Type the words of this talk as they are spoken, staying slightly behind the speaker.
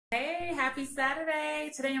Happy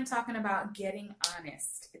Saturday. Today I'm talking about getting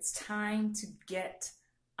honest. It's time to get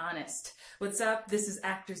honest. What's up? This is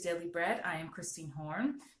Actors Daily Bread. I am Christine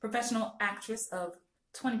Horn, professional actress of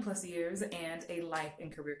 20 plus years and a life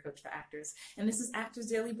and career coach for actors. And this is Actors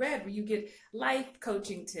Daily Bread, where you get life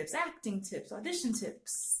coaching tips, acting tips, audition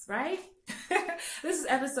tips, right? This is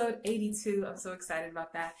episode 82. I'm so excited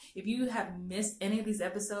about that. If you have missed any of these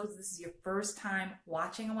episodes, this is your first time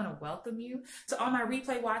watching, I want to welcome you. To all my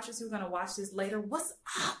replay watchers who are going to watch this later, what's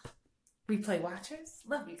up, replay watchers?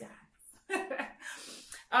 Love you guys.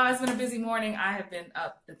 It's been a busy morning. I have been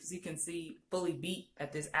up, as you can see, fully beat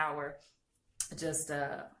at this hour. Just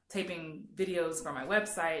taping videos for my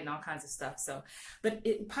website and all kinds of stuff. But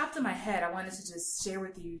it popped in my head. I wanted to just share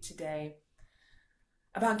with you today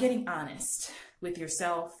about getting honest with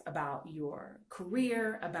yourself, about your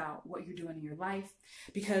career, about what you're doing in your life.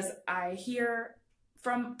 Because I hear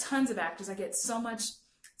from tons of actors, I get so much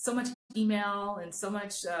email and so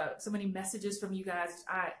many messages from you guys.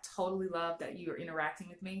 I totally love that you're interacting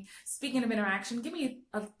with me. Speaking of interaction, give me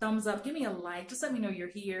a thumbs up, give me a like, just let me know you're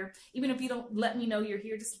here. Even if you don't let me know you're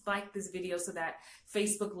here, just like this video so that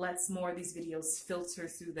Facebook lets more of these videos filter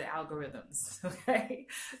through the algorithms, okay?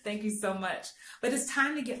 Thank you so much. But it's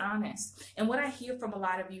time to get honest. And what I hear from a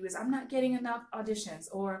lot of you is, I'm not getting enough auditions,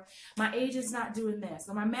 or my agent's not doing this,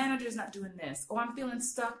 or my manager's not doing this, or I'm feeling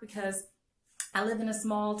stuck because I live in a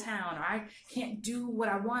small town, or I can't do what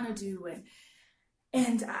I want to do,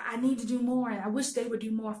 and I need to do more, and I wish they would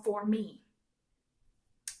do more for me.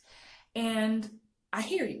 And I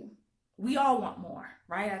hear you. We all want more,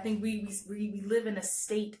 right? I think we live in a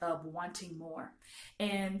state of wanting more.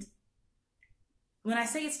 And when I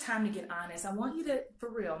say it's time to get honest, I want you to, for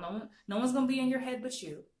real, no one's going to be in your head but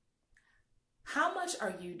you. How much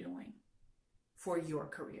are you doing for your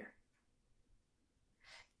career?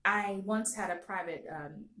 I once had a private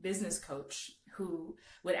business coach who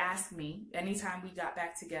would ask me anytime we got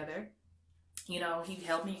back together, you know, he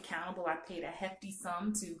held me accountable. I paid a hefty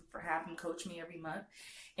sum for have him coach me every month.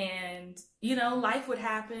 And, you know, life would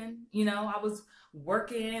happen. You know, I was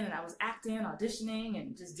working and I was acting, auditioning,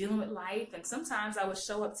 and just dealing with life. And sometimes I would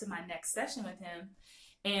show up to my next session with him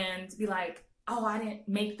and be like, oh, I didn't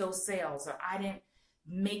make those sales, or I didn't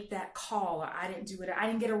make that call, or I didn't do it, I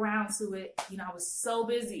didn't get around to it, you know, I was so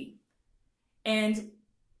busy. And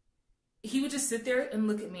he would just sit there and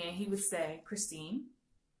look at me and he would say, Christine,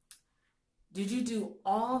 did you do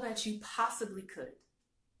all that you possibly could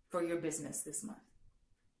for your business this month?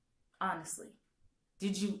 Honestly,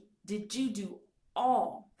 did you do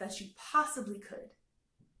all that you possibly could?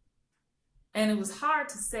 And it was hard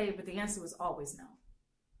to say, but the answer was always no.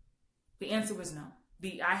 The answer was no.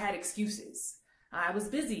 I had excuses. I was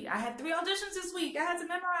busy. I had 3 auditions this week. I had to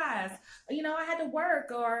memorize. You know, I had to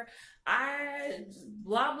work, or I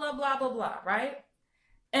blah, blah, blah, blah, blah, right?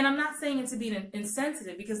 And I'm not saying it to be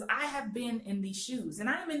insensitive, because I have been in these shoes, and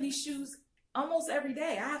I'm in these shoes almost every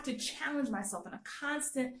day. I have to challenge myself on a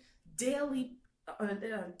constant daily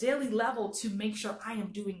level to make sure I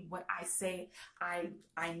am doing what I say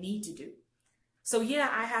I need to do. So yeah,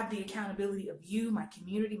 I have the accountability of you, my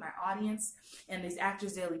community, my audience, and these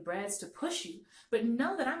Actors Daily Breads to push you. But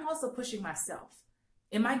know that I'm also pushing myself.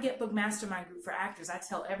 In my Get Book Mastermind group for actors, I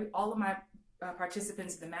tell all of my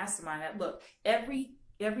participants in the mastermind that, look, every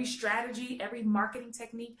strategy, every marketing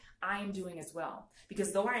technique I am doing as well.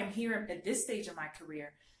 Because though I am here at this stage of my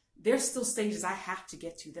career, there's still stages I have to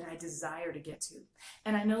get to, that I desire to get to.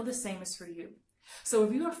 And I know the same is for you. So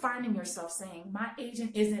if you are finding yourself saying, my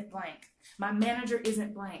agent isn't blank, my manager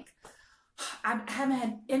isn't blank, I haven't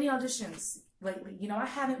had any auditions lately, you know, I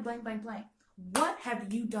haven't blank, blank, blank. What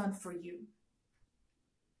have you done for you?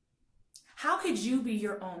 How could you be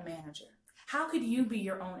your own manager? How could you be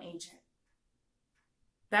your own agent?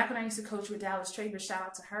 Back when I used to coach with Dallas Traver, shout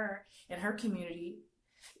out to her and her community,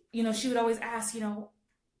 you know, she would always ask, you know,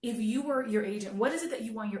 if you were your agent, what is it that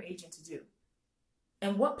you want your agent to do?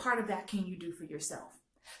 And what part of that can you do for yourself?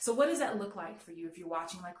 So what does that look like for you if you're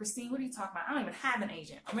watching? Like, Christine, what are you talking about? I don't even have an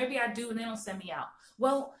agent. Or maybe I do and they don't send me out.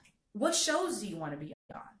 Well, what shows do you want to be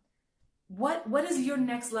on? What is your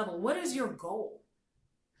next level? What is your goal?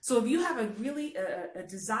 So if you have a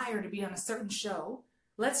desire to be on a certain show,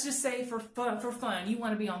 let's just say for fun, you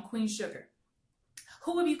want to be on Queen Sugar.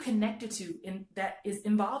 Who have you connected to that is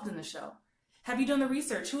involved in the show? Have you done the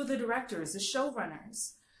research? Who are the directors, the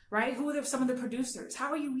showrunners? Right? Who are some of the producers?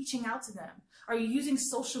 How are you reaching out to them? Are you using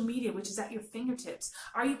social media, which is at your fingertips?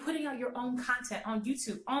 Are you putting out your own content on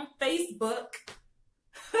YouTube, on Facebook?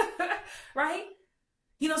 Right?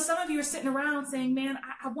 You know, some of you are sitting around saying, man,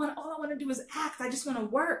 all I want to do is act. I just want to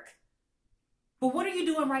work. But what are you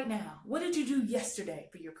doing right now? What did you do yesterday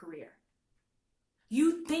for your career?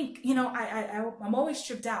 You think, I'm always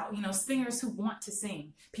tripped out, singers who want to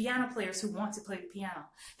sing, piano players who want to play the piano.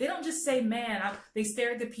 They don't just say, man, they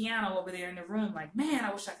stare at the piano over there in the room like, man,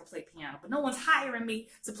 I wish I could play piano, but no one's hiring me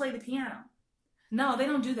to play the piano. No, they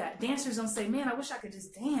don't do that. Dancers don't say, man, I wish I could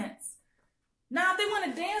just dance. Now, if they want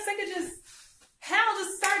to dance, they could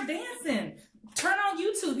just start dancing. Turn on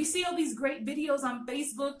YouTube. You see all these great videos on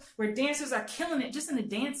Facebook where dancers are killing it just in the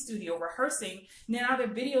dance studio, rehearsing. Now their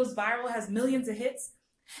videos viral, has millions of hits.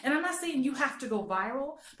 And I'm not saying you have to go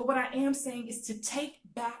viral, but what I am saying is to take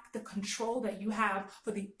back the control that you have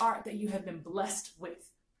for the art that you have been blessed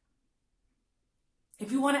with.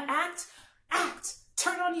 If you want to act, act.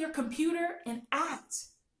 Turn on your computer and act,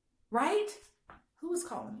 right? Who is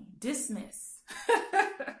calling me? Dismiss.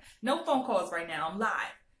 No phone calls right now. I'm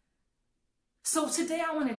live. So today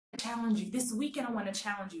I want to challenge you. This weekend I want to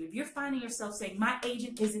challenge you. If you're finding yourself saying, my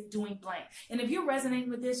agent isn't doing blank, and if you're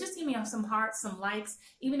resonating with this, just give me some hearts, some likes,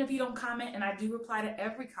 even if you don't comment, and I do reply to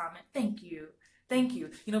every comment. Thank you. Thank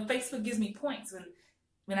you. Facebook gives me points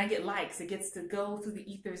when I get likes. It gets to go through the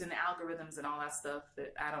ethers and the algorithms and all that stuff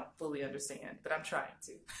that I don't fully understand, but I'm trying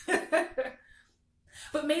to.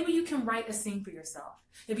 But maybe you can write a scene for yourself.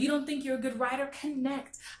 If you don't think you're a good writer,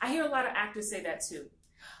 connect. I hear a lot of actors say that too.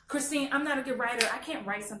 Christine, I'm not a good writer. I can't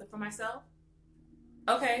write something for myself.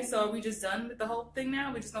 Okay, so are we just done with the whole thing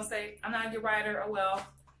now? We're just going to say, I'm not a good writer. Oh, well,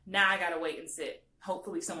 now I got to wait and sit.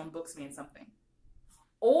 Hopefully someone books me in something.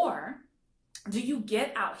 Or do you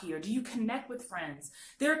get out here? Do you connect with friends?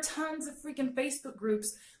 There are tons of freaking Facebook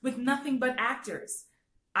groups with nothing but actors.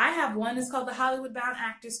 I have one. It's called the Hollywood Bound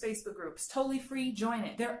Actors Facebook group. It's totally free. Join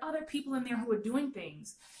it. There are other people in there who are doing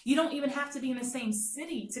things. You don't even have to be in the same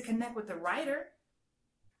city to connect with a writer.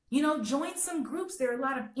 Join some groups. There are a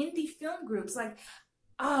lot of indie film groups. Like,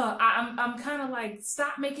 I'm kind of like,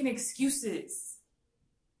 stop making excuses.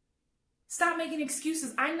 Stop making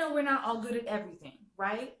excuses. I know we're not all good at everything,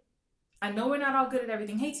 right? I know we're not all good at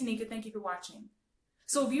everything. Hey, Tanika, thank you for watching.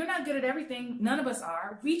 So if you're not good at everything, none of us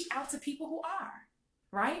are. Reach out to people who are,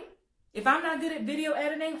 right? If I'm not good at video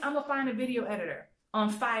editing, I'm going to find a video editor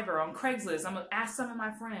on Fiverr, on Craigslist. I'm going to ask some of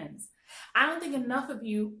my friends. I don't think enough of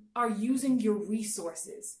you are using your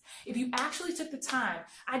resources. If you actually took the time,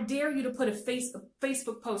 I dare you to put a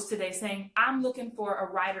Facebook post today saying, I'm looking for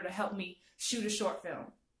a writer to help me shoot a short film.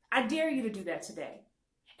 I dare you to do that today.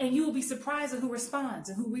 And you will be surprised at who responds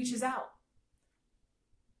and who reaches out.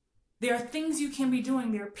 There are things you can be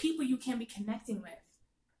doing. There are people you can be connecting with.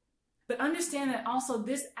 But understand that also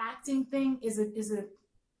this acting thing is a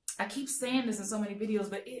I keep saying this in so many videos,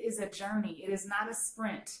 but it is a journey. It is not a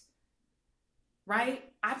sprint.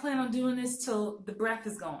 Right? I plan on doing this till the breath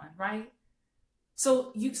is gone, right?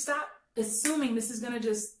 So you stop assuming this is going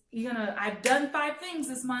to I've done 5 things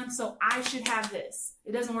this month, so I should have this.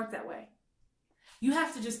 It doesn't work that way. You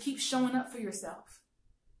have to just keep showing up for yourself.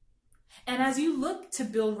 And as you look to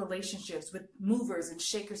build relationships with movers and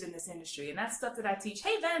shakers in this industry, and that's stuff that I teach.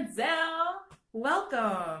 Hey, Vanzel,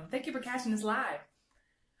 welcome. Thank you for catching this live.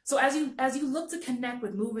 So as you look to connect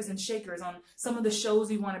with movers and shakers on some of the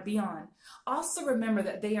shows you want to be on, also remember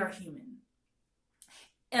that they are human.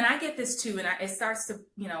 And I get this too, and it starts to,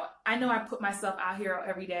 I know I put myself out here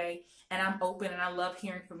every day, and I'm open, and I love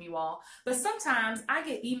hearing from you all. But sometimes I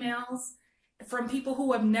get emails from people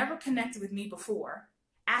who have never connected with me before,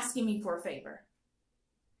 asking me for a favor.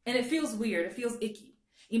 And it feels weird. It feels icky.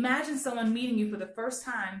 Imagine someone meeting you for the first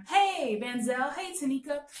time. Hey, Vanzel. Hey,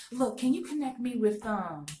 Tanika. Look, can you connect me with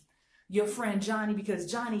your friend Johnny? Because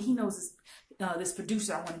Johnny, he knows this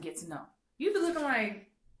producer I want to get to know. You'd be looking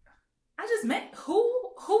like, I just met,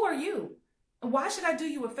 who are you? Why should I do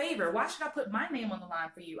you a favor? Why should I put my name on the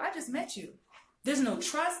line for you? I just met you. There's no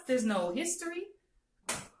trust. There's no history.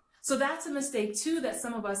 So that's a mistake too, that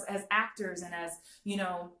some of us as actors and as,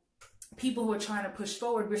 people who are trying to push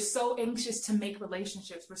forward, we're so anxious to make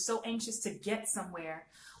relationships. We're so anxious to get somewhere.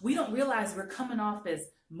 We don't realize we're coming off as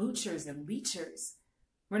moochers and leechers.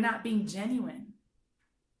 We're not being genuine.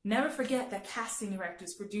 Never forget that casting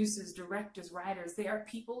directors, producers, directors, writers, they are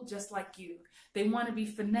people just like you. They want to be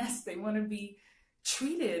finessed. They want to be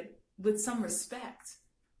treated with some respect.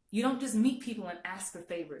 You don't just meet people and ask for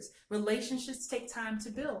favors. Relationships take time to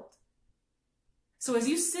build. So as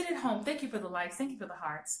you sit at home, thank you for the likes, thank you for the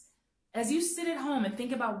hearts. As you sit at home and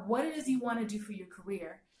think about what it is you want to do for your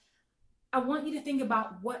career, I want you to think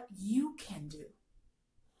about what you can do.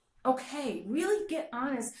 Okay, really get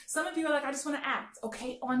honest. Some of you are like, I just want to act.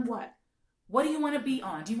 Okay, on what? What do you want to be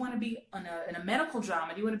on? Do you want to be in a medical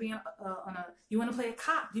drama? Do you want to be you want to play a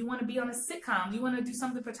cop? Do you want to be on a sitcom? Do you want to do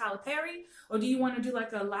something for Tyler Perry? Or do you want to do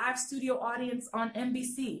like a live studio audience on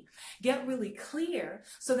NBC? Get really clear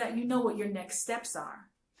so that you know what your next steps are.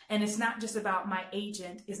 And it's not just about my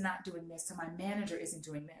agent is not doing this, or my manager isn't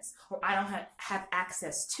doing this, or I don't have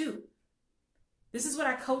access to. This is what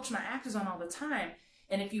I coach my actors on all the time.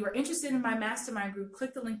 And if you are interested in my mastermind group,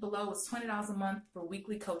 click the link below. It's $20 a month for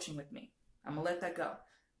weekly coaching with me. I'm going to let that go.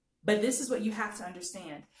 But this is what you have to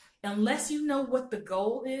understand. Unless you know what the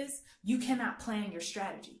goal is, you cannot plan your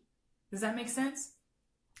strategy. Does that make sense?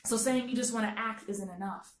 So saying you just want to act isn't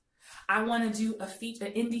enough. I want to do an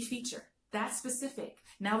indie feature. That's specific.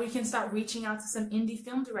 Now we can start reaching out to some indie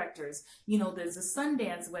film directors. You know, there's a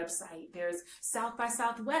Sundance website. There's South by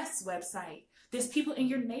Southwest website. There's people in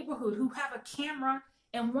your neighborhood who have a camera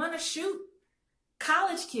and want to shoot.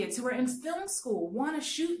 College kids who are in film school want to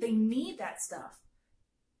shoot. They need that stuff.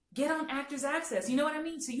 Get on Actors Access. You know what I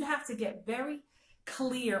mean? So you have to get very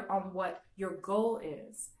clear on what your goal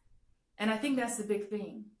is. And I think that's the big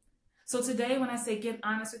thing. So today when I say get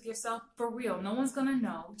honest with yourself, for real, no one's going to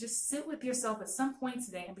know. Just sit with yourself at some point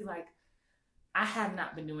today and be like, I have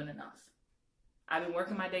not been doing enough. I've been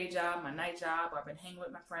working my day job, my night job, or I've been hanging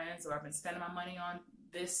with my friends, or I've been spending my money on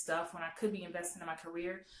this stuff when I could be investing in my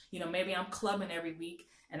career. You know, maybe I'm clubbing every week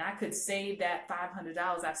and I could save that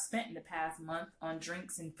 $500 I've spent in the past month on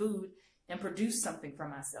drinks and food and produce something for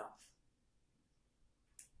myself.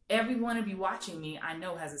 Every one of you watching me, I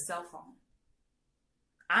know, has a cell phone.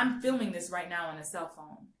 I'm filming this right now on a cell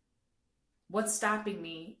phone. What's stopping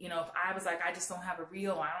me? You know, if I was like, I just don't have a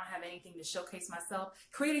reel, or I don't have anything to showcase myself,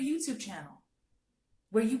 create a YouTube channel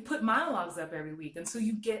where you put monologues up every week until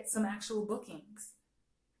you get some actual bookings.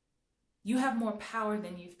 You have more power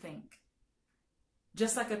than you think.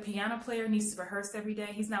 Just like a piano player needs to rehearse every day,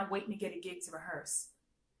 he's not waiting to get a gig to rehearse.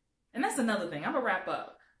 And that's another thing. I'm going to wrap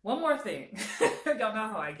up. One more thing. Y'all know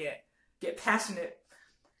how I get passionate.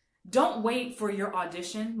 Don't wait for your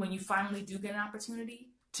audition when you finally do get an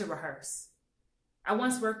opportunity to rehearse. I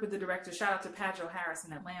once worked with the director, shout out to Padro Harris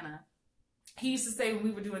in Atlanta. He used to say when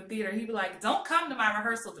we were doing theater, he'd be like, don't come to my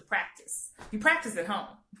rehearsal to practice. You practice at home.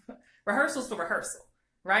 Rehearsal's for rehearsal,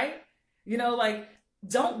 right? You know, like,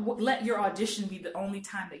 don't let your audition be the only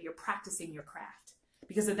time that you're practicing your craft,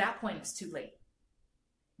 because at that point it's too late.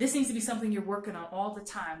 This needs to be something you're working on all the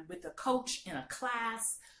time with a coach, in a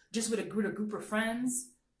class, just with a group of friends.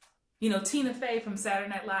 You know, Tina Fey from Saturday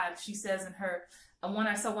Night Live, she says in her,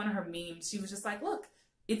 I saw one of her memes, she was just like, look,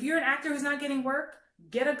 if you're an actor who's not getting work,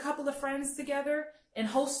 get a couple of friends together and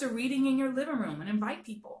host a reading in your living room and invite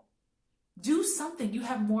people. Do something. You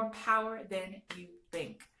have more power than you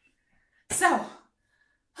think. So,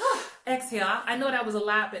 exhale. I know that was a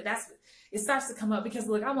lot, but it starts to come up because,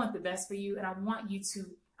 look, I want the best for you, and I want you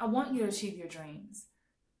to achieve your dreams.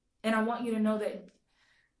 And I want you to know that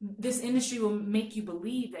this industry will make you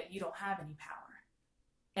believe that you don't have any power.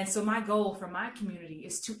 And so my goal for my community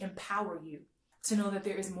is to empower you to know that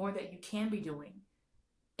there is more that you can be doing,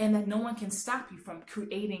 and that no one can stop you from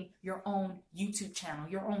creating your own YouTube channel,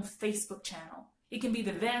 your own Facebook channel. It can be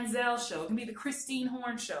the Van Zell Show. It can be the Christine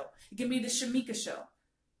Horn Show. It can be the Shamika Show.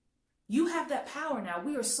 You have that power now.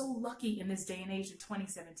 We are so lucky in this day and age of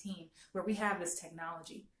 2017 where we have this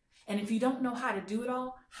technology. And if you don't know how to do it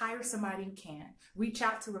all, hire somebody who can. Reach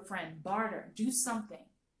out to a friend, barter, do something.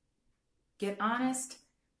 Get honest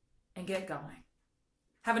and get going.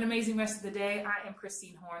 Have an amazing rest of the day. I am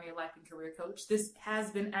Christine Horn, your life and career coach. This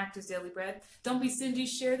has been Actors Daily Bread. Don't be stingy.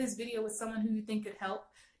 Share this video with someone who you think could help.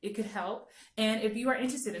 It could help. And if you are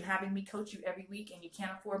interested in having me coach you every week and you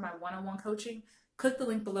can't afford my one-on-one coaching, click the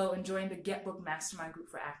link below and join the Get Book Mastermind group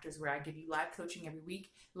for actors, where I give you live coaching every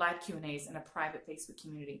week, live Q&As, and a private Facebook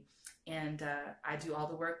community. And I do all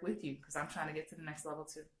the work with you because I'm trying to get to the next level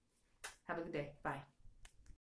too. Have a good day. Bye.